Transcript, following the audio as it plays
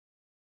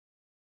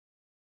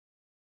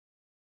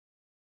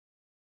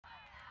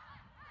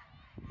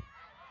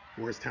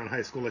Moorestown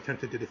High School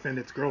attempted to defend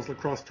its girls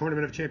lacrosse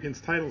Tournament of Champions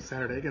title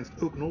Saturday against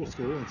Oak Knoll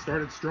School and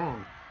started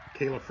strong.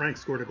 Kayla Frank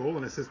scored a goal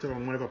and assisted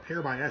on one of a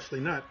pair by Ashley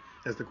Nutt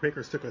as the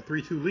Quakers took a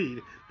 3-2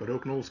 lead, but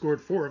Oak Knoll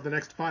scored 4 of the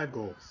next 5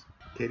 goals.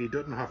 Katie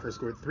Duttenhofer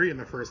scored 3 in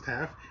the first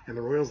half, and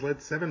the Royals led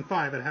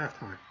 7-5 at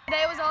halftime.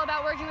 Today was all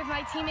about working with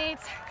my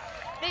teammates.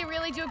 They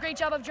really do a great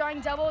job of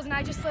drawing doubles, and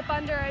I just slip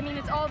under. I mean,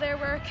 it's all their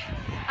work.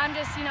 I'm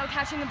just,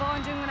 catching the ball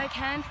and doing what I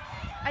can.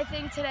 I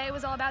think today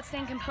was all about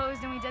staying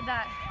composed, and we did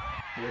that.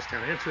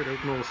 Moorestown answered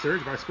Oak Knoll's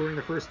surge by scoring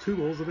the first 2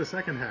 goals of the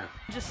second half.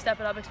 Just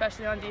step it up,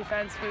 especially on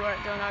defense. We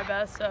weren't doing our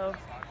best, so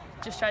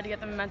just tried to get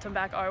the momentum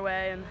back our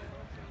way and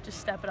just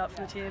step it up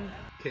for the team.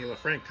 Kayla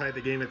Frank tied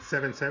the game at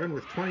 7-7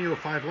 with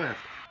 20:05 left,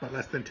 but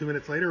less than 2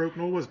 minutes later, Oak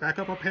Knoll was back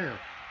up a pair.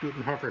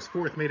 Duttenhofer's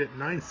fourth made it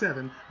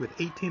 9-7 with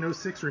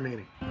 18:06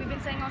 remaining. We've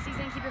been saying all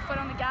season, keep your foot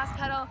on the gas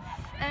pedal,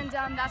 and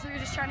that's what we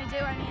were just trying to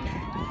do. I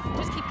mean,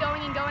 just keep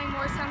going and going.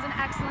 Moorestown's an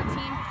excellent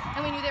team,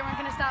 and we knew they weren't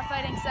going to stop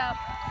fighting, so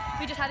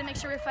we just had to make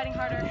sure we were fighting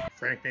harder.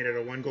 Frank made it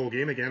a 1-goal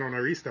game again on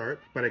a restart,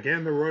 but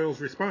again the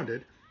Royals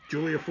responded.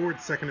 Julia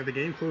Ford's second of the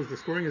game closed the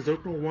scoring as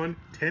Oak Knoll won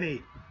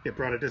 10-8. It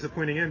brought a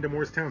disappointing end to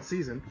Moorestown's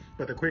season,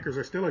 but the Quakers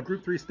are still a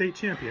Group 3 state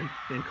champion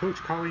in Coach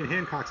Colleen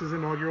Hancock's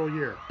inaugural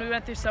year. We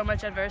went through so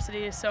much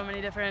adversity, so many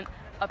different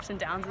ups and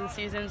downs in the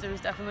seasons. It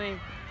was definitely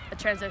a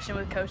transition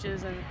with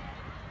coaches and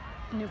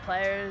new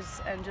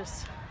players, and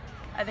just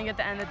I think at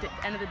the end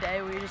of the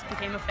day we just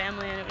became a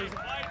family, and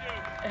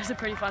it was a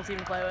pretty fun team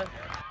to play with.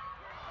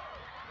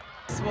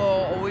 This will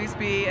always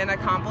be an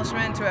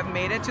accomplishment to have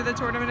made it to the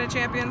Tournament of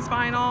Champions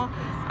final,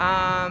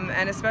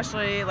 and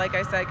especially, like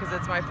I said, because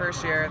it's my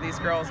first year, these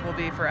girls will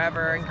be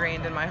forever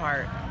ingrained in my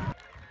heart.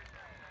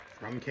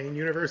 From Kean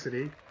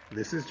University,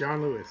 this is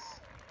John Lewis.